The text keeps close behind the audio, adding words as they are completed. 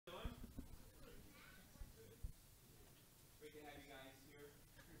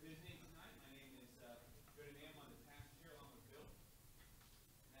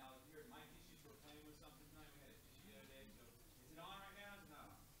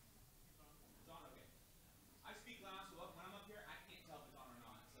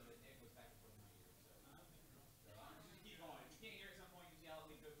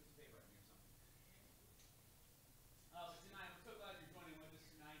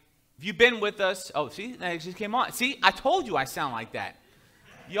If you've been with us, oh, see, that just came on. See, I told you I sound like that.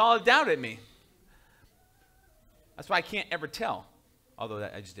 Y'all doubted me. That's why I can't ever tell, although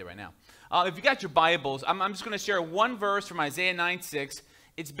that I just did right now. If you got your Bibles, I'm just going to share one verse from Isaiah 9:6.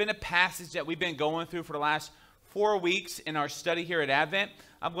 It's been a passage that we've been going through for the last 4 weeks in our study here at Advent.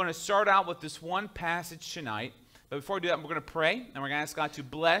 I'm going to start out with this one passage tonight. But before we do that, we're going to pray, and we're going to ask God to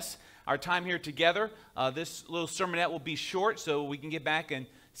bless our time here together. This little sermonette will be short, so we can get back and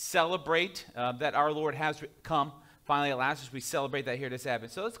celebrate that our Lord has come finally at last as we celebrate that here this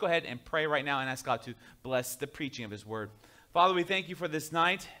Advent. So let's go ahead and pray right now and ask God to bless the preaching of His Word. Father, we thank you for this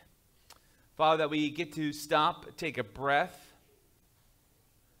night. Father, that we get to stop, take a breath,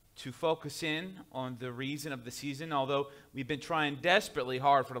 to focus in on the reason of the season. Although we've been trying desperately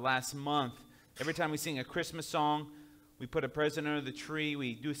hard for the last month. Every time we sing a Christmas song, we put a present under the tree,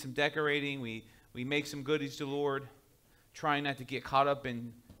 we do some decorating, we make some goodies to the Lord, trying not to get caught up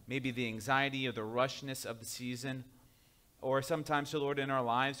in maybe the anxiety or the rushness of the season. Or sometimes, Lord, in our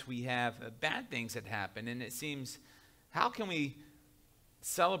lives, we have bad things that happen. And it seems, how can we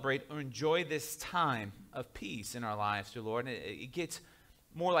celebrate or enjoy this time of peace in our lives, dear Lord? It gets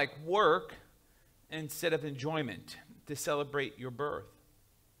more like work instead of enjoyment to celebrate your birth.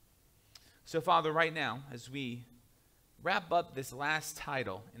 So, Father, right now, as we wrap up this last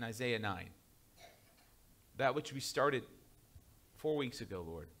title in Isaiah 9, that which we started 4 weeks ago,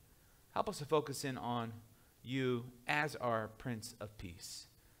 Lord, help us to focus in on you as our Prince of Peace,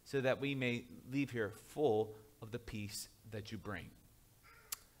 so that we may leave here full of the peace that you bring.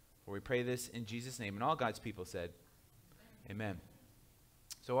 For we pray this in Jesus' name, and all God's people said, amen.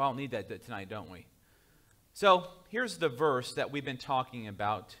 So we all need that tonight, don't we? So here's the verse that we've been talking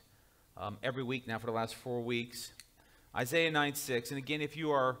about every week now for the last 4 weeks. Isaiah 9:6. And again, if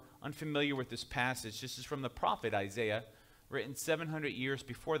you are unfamiliar with this passage, this is from the prophet Isaiah, written 700 years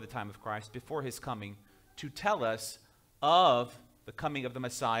before the time of Christ, before his coming, to tell us of the coming of the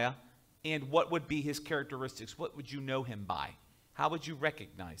Messiah and what would be his characteristics. What would you know him by? How would you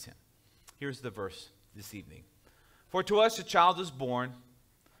recognize him? Here's the verse this evening. For to us a child is born,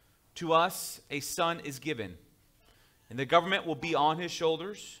 to us a son is given, and the government will be on his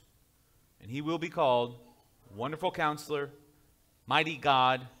shoulders, and he will be called Wonderful Counselor, Mighty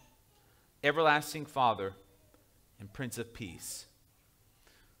God, Everlasting Father, and Prince of Peace.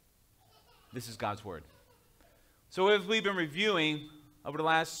 This is God's Word. So as we've been reviewing over the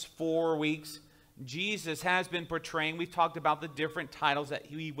last 4 weeks, Jesus has been portraying, we've talked about the different titles that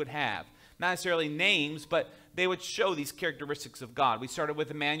he would have. Not necessarily names, but they would show these characteristics of God. We started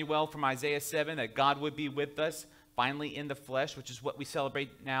with Emmanuel from Isaiah 7, that God would be with us, finally in the flesh, which is what we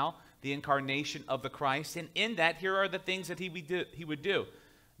celebrate now, the incarnation of the Christ. And in that, here are the things that he would do.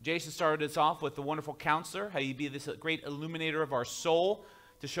 Jason started us off with the Wonderful Counselor, how he'd be this great illuminator of our soul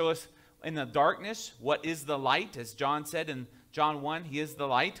to show us in the darkness what is the light. As John said in John 1, he is the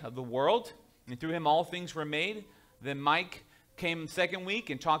light of the world, and through him all things were made. Then Mike came second week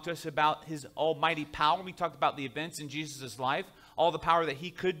and talked to us about his almighty power. We talked about the events in Jesus' life, all the power that he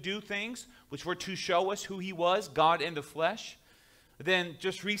could do things, which were to show us who he was, God in the flesh. Then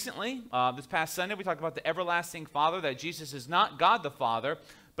just recently, this past Sunday, we talked about the everlasting Father, that Jesus is not God the Father,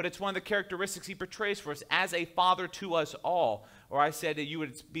 but it's one of the characteristics he portrays for us as a father to us all. Or I said that you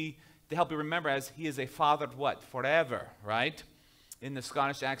would be, to help you remember, as he is a father of what? Forever, right? In the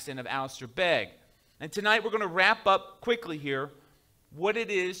Scottish accent of Alistair Begg. And tonight we're going to wrap up quickly here what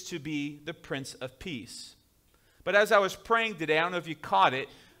it is to be the Prince of Peace. But as I was praying today, I don't know if you caught it,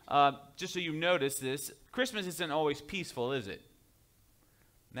 just so you notice this, Christmas isn't always peaceful, is it?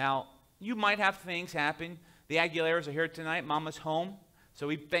 Now, you might have things happen. The Aguileras are here tonight. Mama's home. So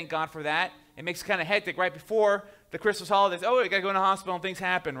we thank God for that. It makes it kind of hectic right before the Christmas holidays. Oh, we got to go in the hospital and things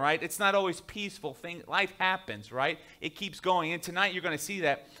happen, right? It's not always peaceful. Life happens, right? It keeps going. And tonight you're going to see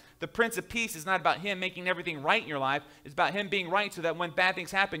that the Prince of Peace is not about him making everything right in your life. It's about him being right so that when bad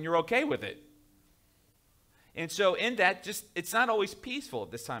things happen, you're okay with it. And so in that, it's not always peaceful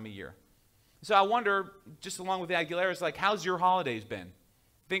at this time of year. So I wonder, just along with the Aguileras, like, how's your holidays been?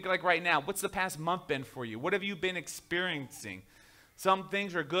 Think like right now, what's the past month been for you? What have you been experiencing? Some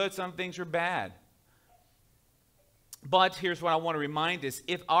things are good, some things are bad. But here's what I want to remind us.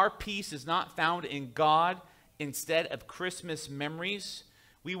 If our peace is not found in God instead of Christmas memories,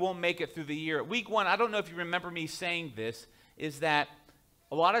 we won't make it through the year. Week 1, I don't know if you remember me saying this, is that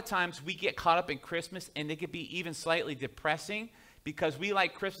a lot of times we get caught up in Christmas and it could be even slightly depressing because we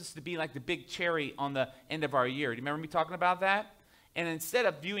like Christmas to be like the big cherry on the end of our year. Do you remember me talking about that? And instead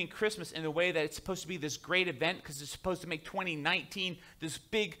of viewing Christmas in the way that it's supposed to be this great event because it's supposed to make 2019 this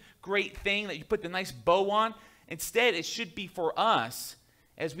big, great thing that you put the nice bow on, instead it should be for us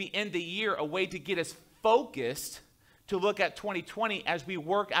as we end the year, a way to get us focused to look at 2020 as we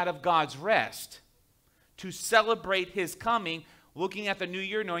work out of God's rest, to celebrate his coming, looking at the new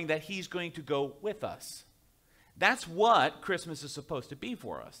year, knowing that he's going to go with us. That's what Christmas is supposed to be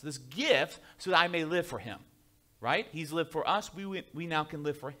for us, this gift so that I may live for him, right? He's lived for us. We now can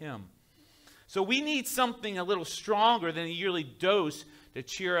live for him. So we need something a little stronger than a yearly dose to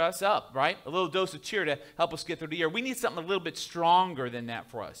cheer us up, right? A little dose of cheer to help us get through the year. We need something a little bit stronger than that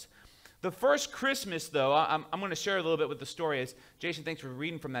for us. The first Christmas, though, I'm going to share a little bit with the story, as Jason, thanks for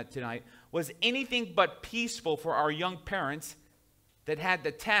reading from that tonight, was anything but peaceful for our young parents that had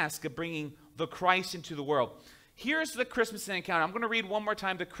the task of bringing the Christ into the world. Here's the Christmas encounter. I'm going to read one more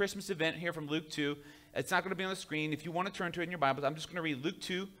time the Christmas event here from Luke 2. It's not going to be on the screen. If you want to turn to it in your Bibles, I'm just going to read Luke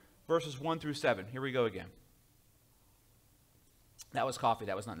 2, verses 1 through 7. Here we go again. That was coffee.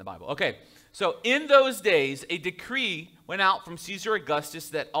 That was not in the Bible. Okay, so in those days, a decree went out from Caesar Augustus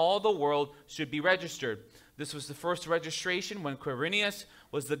that all the world should be registered. This was the first registration when Quirinius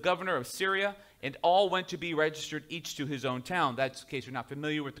was the governor of Syria, and all went to be registered, each to his own town. That's in case you're not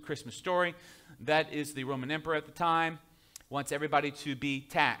familiar with the Christmas story. That is the Roman emperor at the time, wants everybody to be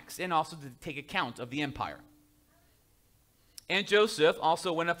taxed and also to take account of the empire. And Joseph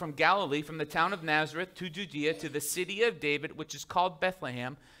also went up from Galilee, from the town of Nazareth to Judea, to the city of David, which is called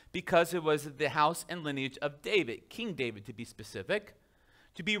Bethlehem, because it was the house and lineage of David, King David to be specific,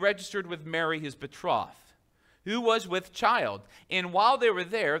 to be registered with Mary, his betrothed, who was with child. And while they were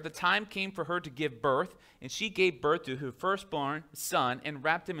there, the time came for her to give birth, and she gave birth to her firstborn son, and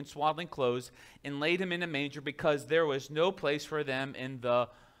wrapped him in swaddling clothes, and laid him in a manger, because there was no place for them in the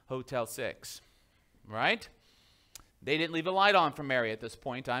Hotel 6. Right? They didn't leave a light on for Mary at this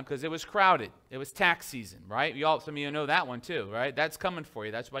point in time because it was crowded. It was tax season, right? Some of you know that one too, right? That's coming for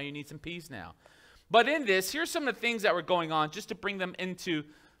you. That's why you need some peace now. But in this, here's some of the things that were going on just to bring them into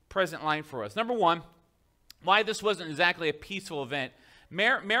present life for us. Number one, why this wasn't exactly a peaceful event.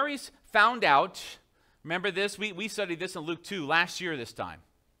 Mary's found out, remember this? We studied this in Luke 2 last year this time,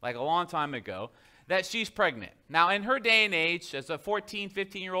 like a long time ago, that she's pregnant. Now, in her day and age, as a 14,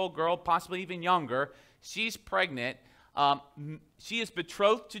 15-year-old girl, possibly even younger, she's pregnant. She is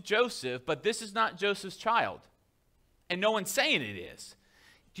betrothed to Joseph, but this is not Joseph's child. And no one's saying it is.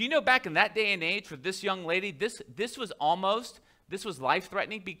 Do you know back in that day and age for this young lady, this was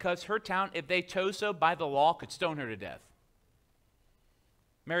life-threatening because her town, if they chose so by the law, could stone her to death.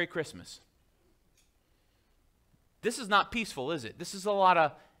 Merry Christmas. This is not peaceful, is it? This is a lot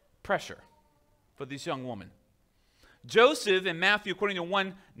of pressure for this young woman. Joseph in Matthew, according to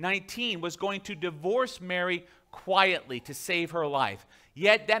 1:19, was going to divorce Mary quietly to save her life.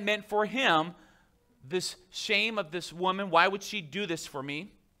 Yet that meant for him this shame of this woman. Why would she do this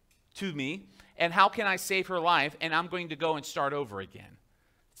to me? And how can I save her life? And I'm going to go and start over again.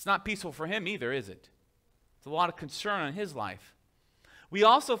 It's not peaceful for him either, is it? It's a lot of concern on his life. We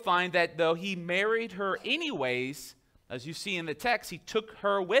also find that though he married her anyways, as you see in the text, he took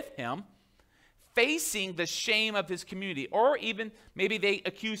her with him, facing the shame of his community, or even maybe they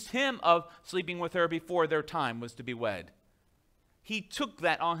accused him of sleeping with her before their time was to be wed. He took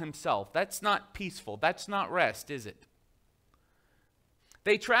that on himself. That's not peaceful. That's not rest, is it?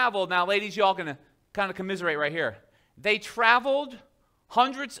 They traveled. Now, ladies, y'all going to kind of commiserate right here. They traveled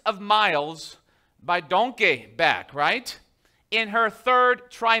hundreds of miles by donkey back, right? In her third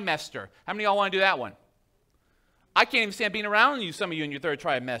trimester. How many of y'all want to do that one? I can't even stand being around you, some of you in your third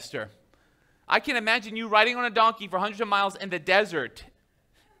trimester. I can imagine you riding on a donkey for hundreds of miles in the desert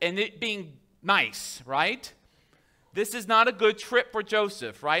and it being nice, right? This is not a good trip for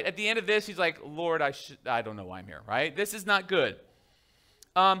Joseph, right? At the end of this, he's like, Lord, I don't know why I'm here, right? This is not good.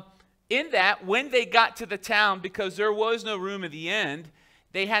 In that, when they got to the town, because there was no room at the end,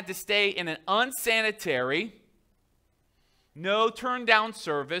 they had to stay in an unsanitary, no turn-down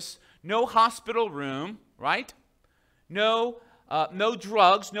service, no hospital room, right? No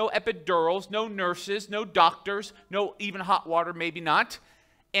drugs, no epidurals, no nurses, no doctors, no even hot water, maybe not,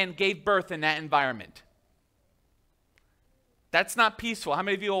 and gave birth in that environment. That's not peaceful. How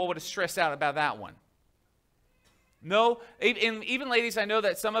many of you all would have stressed out about that one? No, even ladies, I know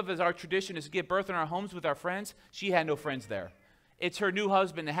that some of us, our tradition is to give birth in our homes with our friends. She had no friends there. It's her new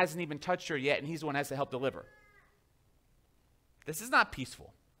husband that hasn't even touched her yet, and he's the one that has to help deliver. This is not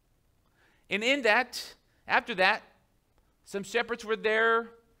peaceful. And in that, after that, some shepherds were there.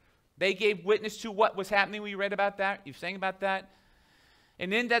 They gave witness to what was happening. We read about that. You sang about that.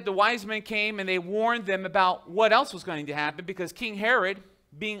 And in that, the wise men came and they warned them about what else was going to happen, because King Herod,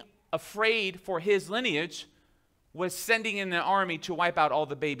 being afraid for his lineage, was sending in an army to wipe out all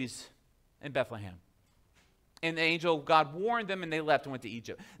the babies in Bethlehem. And the angel of God warned them, and they left and went to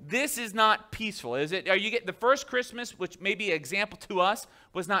Egypt. This is not peaceful, is it? Are you getting the first Christmas, which may be an example to us,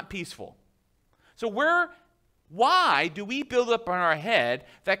 was not peaceful. So why do we build up in our head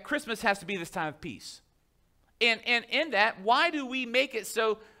that Christmas has to be this time of peace? And in that, why do we make it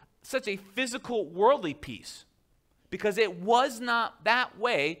such a physical, worldly peace? Because it was not that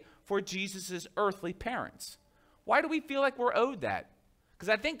way for Jesus' earthly parents. Why do we feel like we're owed that? Because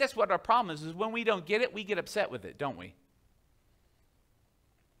I think that's what our problem is when we don't get it, we get upset with it, don't we?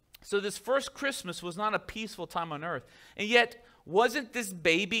 So this first Christmas was not a peaceful time on earth. And yet, wasn't this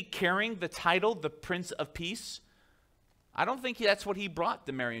baby carrying the title, the Prince of Peace? I don't think that's what he brought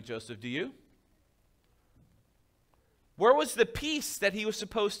to Mary and Joseph, do you? Where was the peace that he was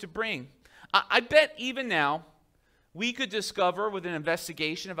supposed to bring? I bet even now, we could discover with an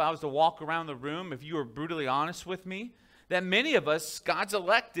investigation, if I was to walk around the room, if you were brutally honest with me, that many of us, God's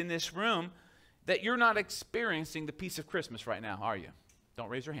elect in this room, that you're not experiencing the peace of Christmas right now, are you? Don't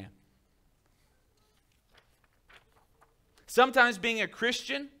raise your hand. Sometimes being a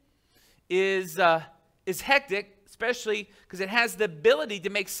Christian is hectic, especially because it has the ability to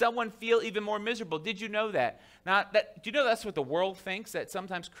make someone feel even more miserable. Did you know that? Now, do you know that's what the world thinks, that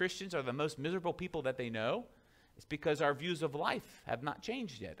sometimes Christians are the most miserable people that they know? It's because our views of life have not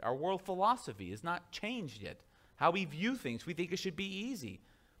changed yet. Our world philosophy has not changed yet. How we view things, we think it should be easy.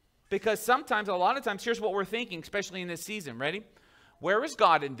 Because sometimes, a lot of times, here's what we're thinking, especially in this season. Ready? Where is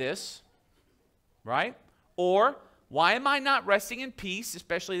God in this? Right? Or, why am I not resting in peace,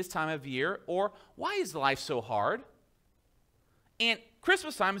 especially this time of year? Or, why is life so hard? And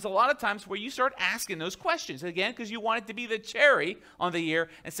Christmas time is a lot of times where you start asking those questions. Again, because you want it to be the cherry on the year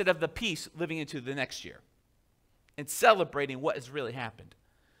instead of the peace living into the next year. And celebrating what has really happened.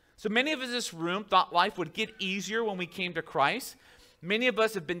 So many of us in this room thought life would get easier when we came to Christ. Many of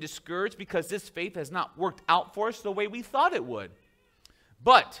us have been discouraged because this faith has not worked out for us the way we thought it would.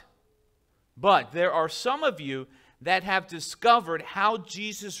 But there are some of you that have discovered how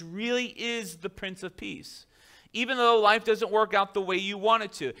Jesus really is the Prince of Peace. Even though life doesn't work out the way you want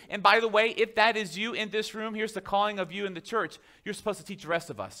it to. And by the way, if that is you in this room, here's the calling of you in the church. You're supposed to teach the rest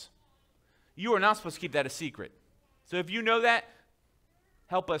of us. You are not supposed to keep that a secret. So if you know that,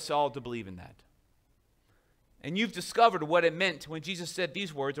 help us all to believe in that. And you've discovered what it meant when Jesus said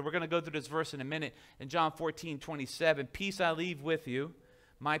these words, and we're going to go through this verse in a minute, in John 14:27, peace I leave with you,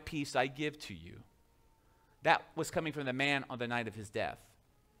 my peace I give to you. That was coming from the man on the night of his death.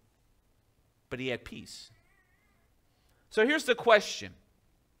 But he had peace. So here's the question.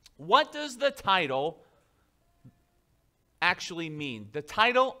 What does the title actually mean? The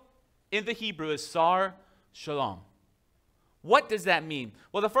title in the Hebrew is Sar Shalom. What does that mean?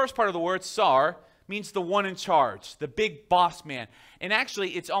 Well, the first part of the word, Sar, means the one in charge, the big boss man. And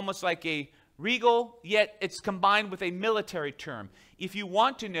actually, it's almost like a regal, yet it's combined with a military term. If you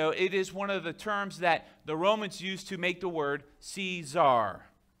want to know, it is one of the terms that the Romans used to make the word Caesar.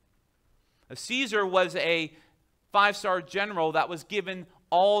 A Caesar was a 5-star general that was given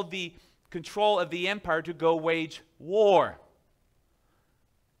all the control of the empire to go wage war.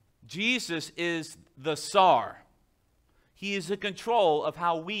 Jesus is the Tsar. He is in control of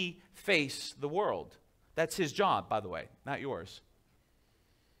how we face the world. That's his job, by the way, not yours.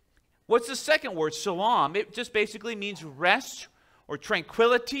 What's the second word, shalom? It just basically means rest or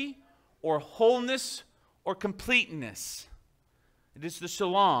tranquility or wholeness or completeness. It is the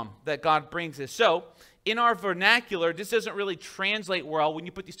shalom that God brings us. So, in our vernacular, this doesn't really translate well when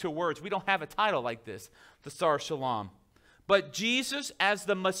you put these two words. We don't have a title like this, the Sar Shalom. But Jesus, as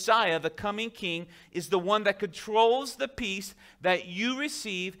the Messiah, the coming King, is the one that controls the peace that you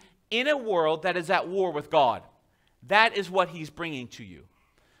receive in a world that is at war with God. That is what he's bringing to you.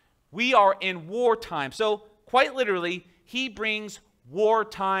 We are in wartime. So, quite literally, he brings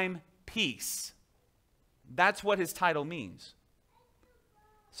wartime peace. That's what his title means.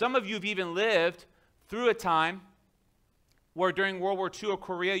 Some of you have even lived through a time where during World War II or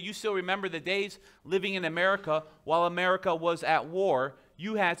Korea, you still remember the days living in America while America was at war.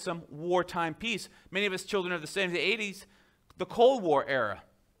 You had some wartime peace. Many of us children of the 70s, 80s, the Cold War era.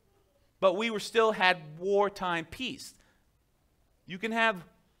 But we still had wartime peace. You can have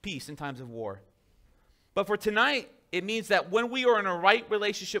peace in times of war. But for tonight, it means that when we are in a right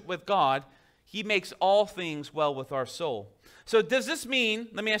relationship with God, he makes all things well with our soul. So does this mean,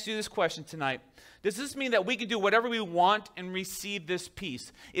 let me ask you this question tonight. Does this mean that we can do whatever we want and receive this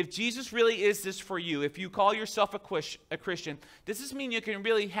peace? If Jesus really is this for you, if you call yourself a Christian, does this mean you can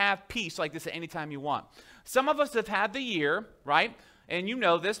really have peace like this at any time you want? Some of us have had the year, right? And you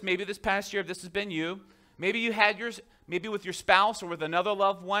know this, maybe this past year, if this has been you, maybe you had yours, maybe with your spouse or with another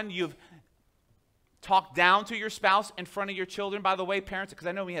loved one, you've talk down to your spouse in front of your children, by the way, parents, because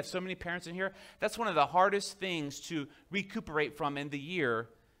I know we have so many parents in here. That's one of the hardest things to recuperate from in the year,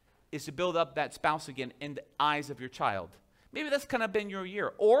 is to build up that spouse again in the eyes of your child. Maybe that's kind of been your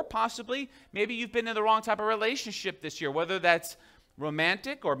year. Or possibly, maybe you've been in the wrong type of relationship this year, whether that's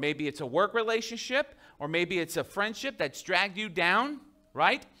romantic, or maybe it's a work relationship, or maybe it's a friendship that's dragged you down,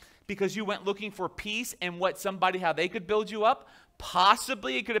 right? Because you went looking for peace and how they could build you up.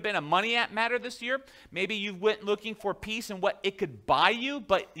 Possibly it could have been a money matter this year. Maybe you went looking for peace and what it could buy you,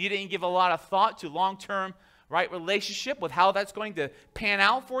 but you didn't give a lot of thought to long-term, right, relationship with how that's going to pan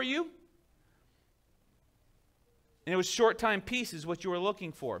out for you. And it was short-time peace is what you were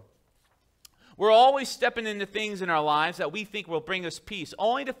looking for. We're always stepping into things in our lives that we think will bring us peace,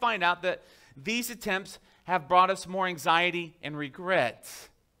 only to find out that these attempts have brought us more anxiety and regret.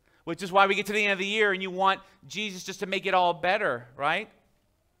 Which is why we get to the end of the year and you want Jesus just to make it all better, right?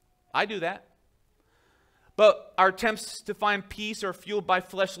 I do that. But our attempts to find peace are fueled by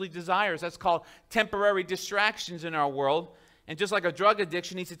fleshly desires. That's called temporary distractions in our world. And just like a drug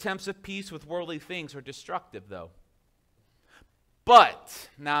addiction, these attempts of peace with worldly things are destructive, though. But,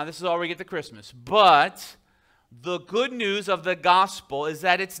 now this is all we get to Christmas, but the good news of the gospel is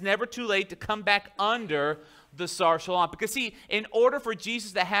that it's never too late to come back under the Sar Shalom. Because see, in order for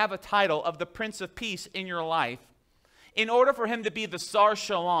Jesus to have a title of the Prince of Peace in your life, in order for him to be the Sar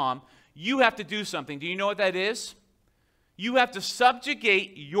Shalom, you have to do something. Do you know what that is? You have to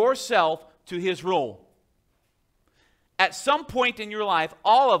subjugate yourself to his rule. At some point in your life,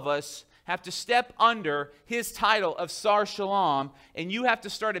 all of us have to step under his title of Sar Shalom, and you have to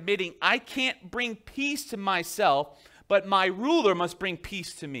start admitting, I can't bring peace to myself, but my ruler must bring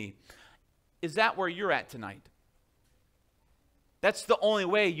peace to me. Is that where you're at tonight? That's the only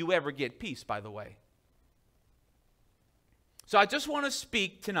way you ever get peace, by the way. So I just want to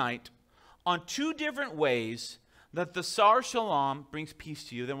speak tonight on two different ways that the Sar Shalom brings peace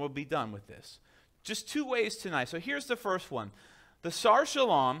to you. Then we'll be done with this. Just two ways tonight. So here's the first one. The Sar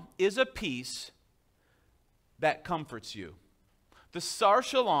Shalom is a peace that comforts you. The Sar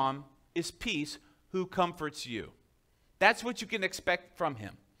Shalom is peace who comforts you. That's what you can expect from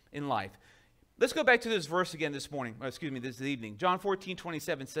him in life. Let's go back to this verse again this evening. John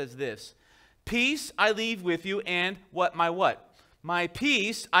 14:27 says this, peace I leave with you, and what? My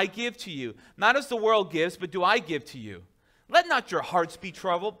peace I give to you. Not as the world gives, but do I give to you. Let not your hearts be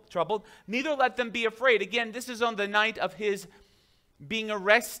troubled, neither let them be afraid. Again, this is on the night of his being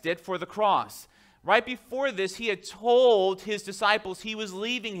arrested for the cross. Right before this, he had told his disciples he was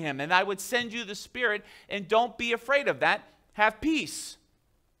leaving him, and I would send you the Spirit, and don't be afraid of that. Have peace.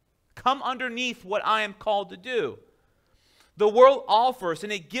 Come underneath what I am called to do. The world offers,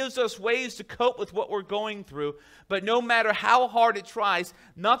 and it gives us ways to cope with what we're going through, but no matter how hard it tries,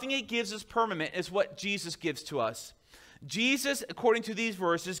 nothing it gives us permanent is what Jesus gives to us. Jesus, according to these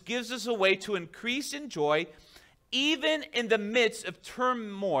verses, gives us a way to increase in joy, even in the midst of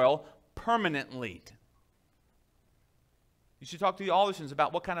turmoil, permanently. You should talk to the Aldersons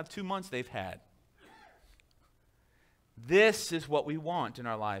about what kind of 2 months they've had. This is what we want in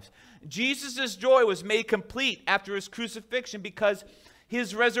our lives. Jesus' joy was made complete after his crucifixion because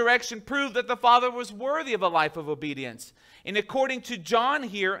his resurrection proved that the Father was worthy of a life of obedience. And according to John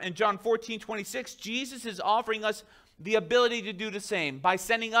here in John 14:26, Jesus is offering us the ability to do the same by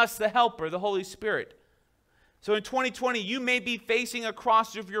sending us the Helper, the Holy Spirit. So in 2020, you may be facing a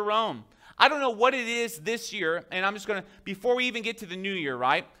cross of your own. I don't know what it is this year, and I'm just going to, before we even get to the new year,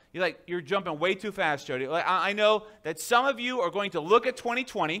 right? You're jumping way too fast, Jody. I know that some of you are going to look at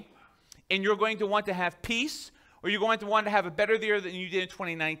 2020, and you're going to want to have peace, or you're going to want to have a better year than you did in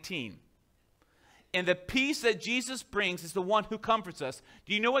 2019. And the peace that Jesus brings is the one who comforts us.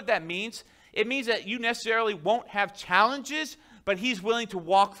 Do you know what that means? It means that you necessarily won't have challenges, but he's willing to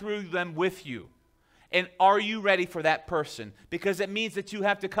walk through them with you. And are you ready for that person? Because it means that you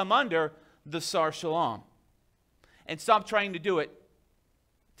have to come under the Sar Shalom. And stop trying to do it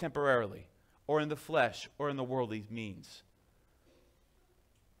temporarily, or in the flesh, or in the worldly means.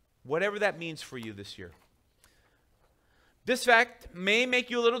 Whatever that means for you this year. This fact may make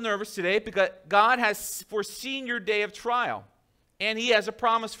you a little nervous today because God has foreseen your day of trial. And he has a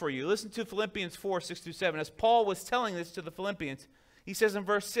promise for you. Listen to Philippians 4:6-7. As Paul was telling this to the Philippians, he says in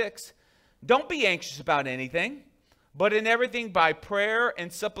verse 6, don't be anxious about anything, but in everything by prayer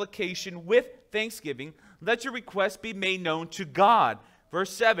and supplication with thanksgiving, let your requests be made known to God.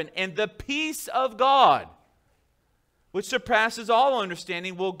 Verse 7, and the peace of God, which surpasses all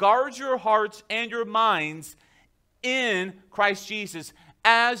understanding, will guard your hearts and your minds in Christ Jesus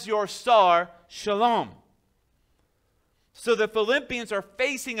as your Sar Shalom. So the Philippians are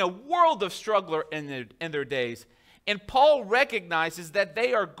facing a world of struggle in their days. And Paul recognizes that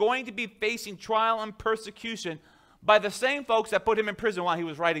they are going to be facing trial and persecution by the same folks that put him in prison while he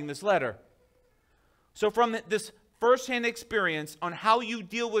was writing this letter. So from this firsthand experience on how you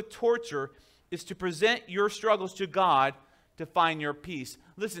deal with torture is to present your struggles to God to find your peace.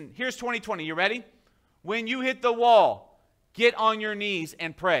 Listen, here's 2020. You ready? When you hit the wall, get on your knees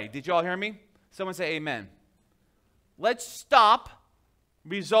and pray. Did you all hear me? Someone say amen. Let's stop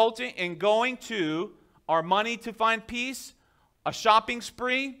resulting in going to our money to find peace, a shopping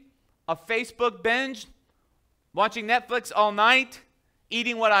spree, a Facebook binge, watching Netflix all night,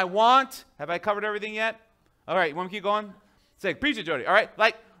 eating what I want. Have I covered everything yet? All right, you want me to keep going? Say, preach it, Jody. All right,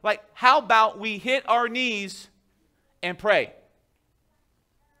 like how about we hit our knees and pray?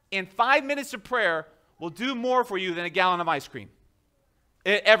 In 5 minutes of prayer will do more for you than a gallon of ice cream.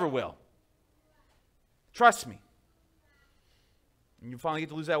 It ever will. Trust me. And you finally get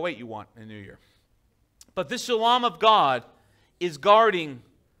to lose that weight you want in the new year. But this shalom of God is guarding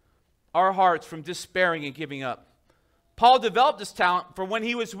our hearts from despairing and giving up. Paul developed this talent for when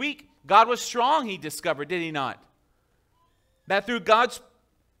he was weak. God was strong, he discovered, did he not? That through God's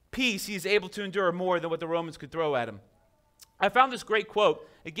peace, he's able to endure more than what the Romans could throw at him. I found this great quote.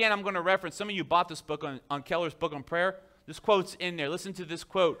 Again, I'm going to reference. Some of you bought this book on Keller's book on prayer. This quote's in there. Listen to this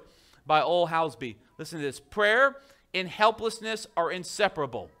quote by Ole Halsby. Listen to this. Prayer and helplessness are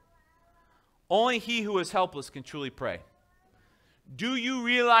inseparable. Only he who is helpless can truly pray. Do you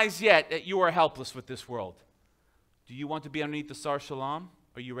realize yet that you are helpless with this world? Do you want to be underneath the Sar Shalom?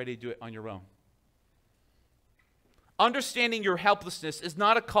 Or are you ready to do it on your own? Understanding your helplessness is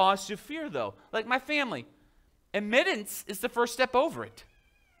not a cause to fear, though. Like my family. Admittance is the first step over it.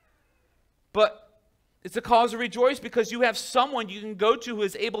 But it's a cause to rejoice because you have someone you can go to who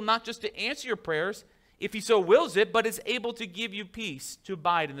is able not just to answer your prayers, if he so wills it, but is able to give you peace to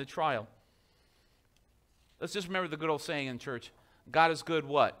abide in the trial. Let's just remember the good old saying in church. God is good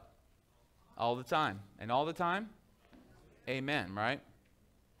what? All the time. And all the time? Amen, right?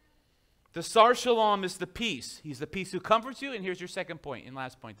 The Sar Shalom is the peace. He's the peace who comforts you. And here's your second point and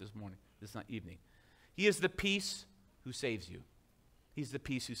last point this morning, this evening. He is the peace who saves you. He's the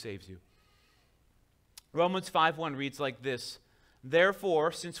peace who saves you. Romans 5:1 reads like this.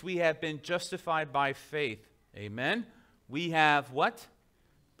 Therefore, since we have been justified by faith, amen, we have what?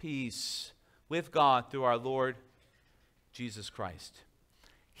 Peace with God through our Lord Jesus Christ.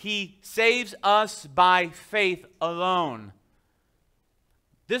 He saves us by faith alone.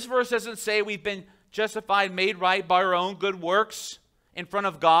 This verse doesn't say we've been justified, made right by our own good works in front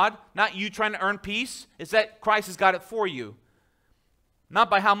of God. Not you trying to earn peace. It's that Christ has got it for you. Not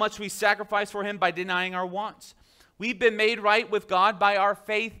by how much we sacrifice for him by denying our wants. We've been made right with God by our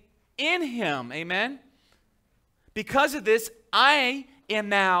faith in him. Amen? Because of this, I am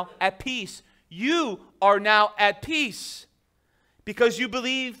now at peace. You are now at peace. Because you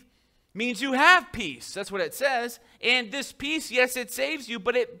believe means you have peace. That's what it says. And this peace, yes, it saves you,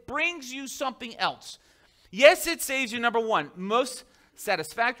 but it brings you something else. Yes, it saves you, number one, most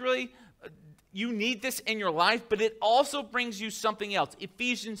satisfactorily. You need this in your life, but it also brings you something else.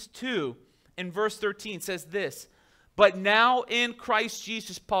 Ephesians 2 in verse 13 says this. But now in Christ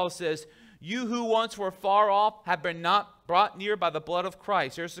Jesus, Paul says, you who once were far off have been not brought near by the blood of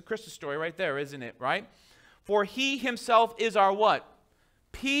Christ. There's the Christmas story right there, isn't it? Right? For he himself is our what?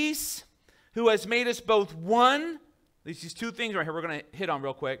 Peace, who has made us both one. These two things right here we're going to hit on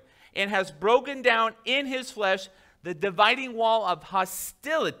real quick. And has broken down in his flesh the dividing wall of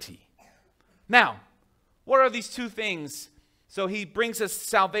hostility. Now, what are these two things? So he brings us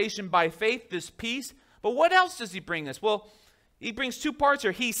salvation by faith, this peace. But what else does he bring us? Well, he brings two parts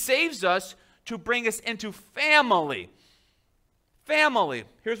here. He saves us to bring us into family. Family.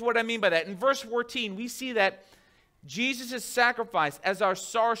 Here's what I mean by that. In verse 14, we see that Jesus' sacrifice as our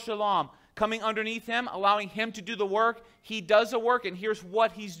Sar Shalom, coming underneath him, allowing him to do the work. He does the work, and here's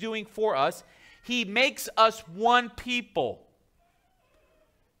what he's doing for us. He makes us one people.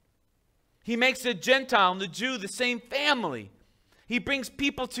 He makes the Gentile and the Jew the same family. He brings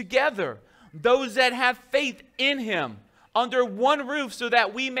people together, those that have faith in him, under one roof so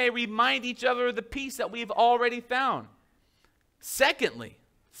that we may remind each other of the peace that we've already found. Second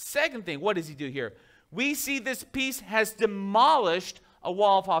thing, what does he do here? We see this peace has demolished a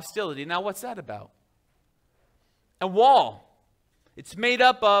wall of hostility. Now, what's that about? A wall. It's made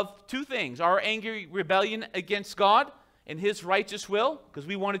up of two things. Our angry rebellion against God and his righteous will, because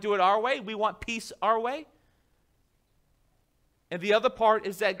we want to do it our way. We want peace our way. And the other part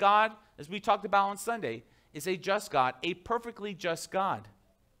is that God, as we talked about on Sunday, is a just God, a perfectly just God.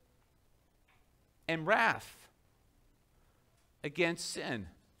 And wrath. against sin.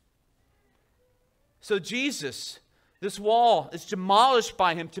 So Jesus, this wall is demolished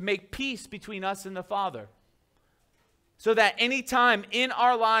by him to make peace between us and the Father. So that any time in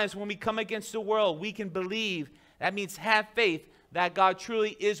our lives when we come against the world, we can believe, that means have faith, that God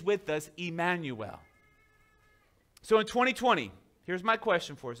truly is with us, Emmanuel. So in 2020, here's my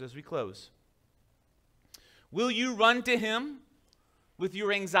question for us as we close. Will you run to him with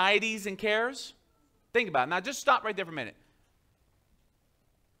your anxieties and cares? Think about it. Now just stop right there for a minute.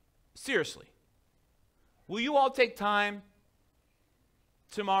 Seriously. Will you all take time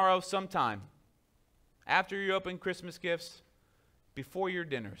tomorrow sometime after you open Christmas gifts, before your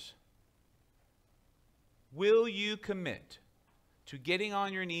dinners? Will you commit to getting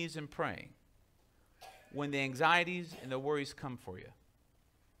on your knees and praying when the anxieties and the worries come for you,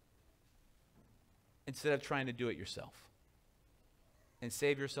 instead of trying to do it yourself and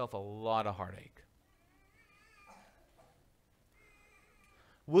save yourself a lot of heartache?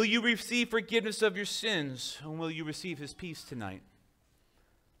 Will you receive forgiveness of your sins, and will you receive his peace tonight?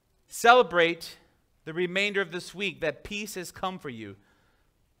 Celebrate the remainder of this week that peace has come for you,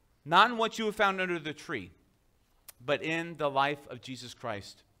 not in what you have found under the tree, but in the life of Jesus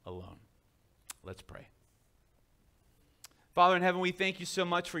Christ alone. Let's pray. Father in heaven, we thank you so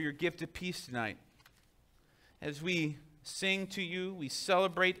much for your gift of peace tonight. As we sing to you, we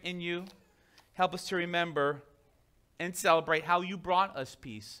celebrate in you. Help us to remember and celebrate how you brought us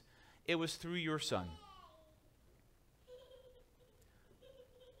peace. It was through your Son.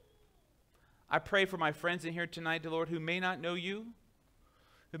 I pray for my friends in here tonight, Lord, who may not know you,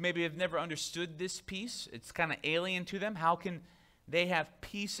 who maybe have never understood this peace. It's kind of alien to them. How can they have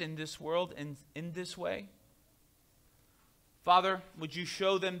peace in this world and in this way? Father, would you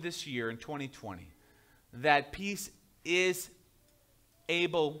show them this year in 2020 that peace is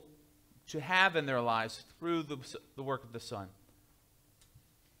able to have in their lives through the work of the Son.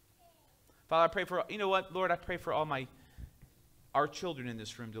 Father, I pray for, you know what, Lord, I pray for all our children in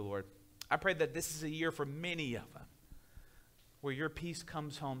this room, dear Lord. I pray that this is a year for many of them where your peace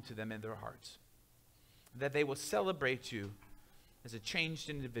comes home to them in their hearts, that they will celebrate you as a changed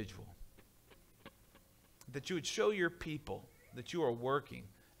individual, that you would show your people that you are working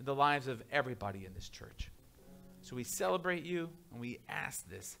in the lives of everybody in this church. So we celebrate you and we ask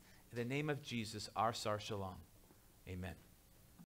this in the name of Jesus, our Sar Shalom. Amen.